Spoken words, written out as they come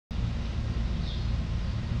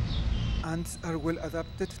Ants are well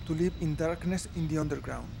adapted to live in darkness in the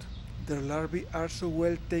underground. Their larvae are so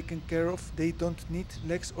well taken care of they don't need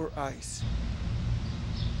legs or eyes.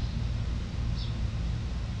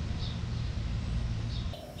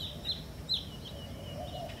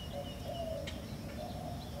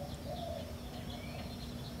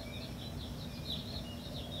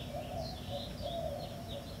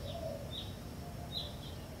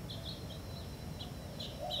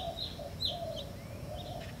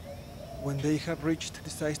 When they have reached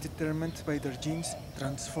the size determined by their genes,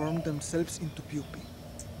 transform themselves into pupae.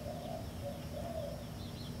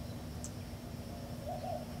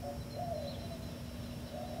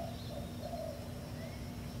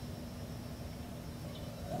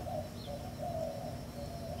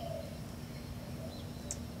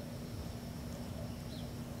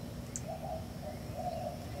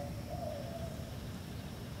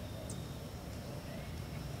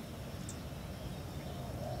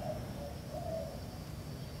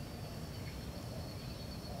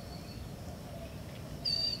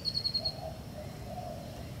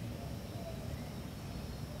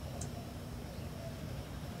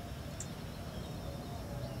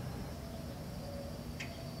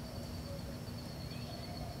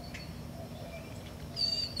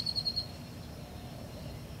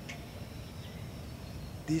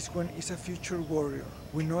 This one is a future warrior.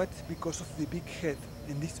 We know it because of the big head,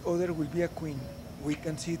 and this other will be a queen. We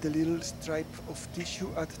can see the little stripe of tissue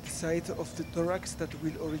at the side of the thorax that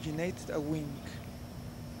will originate a wing.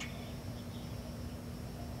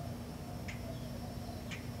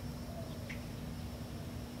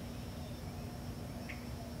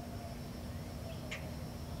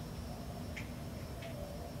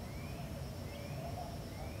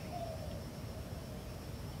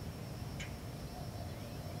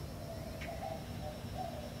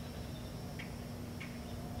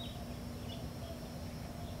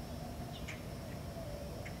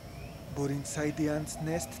 But inside the ant's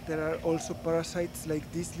nest there are also parasites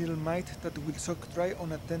like this little mite that will suck dry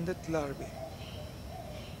unattended larvae.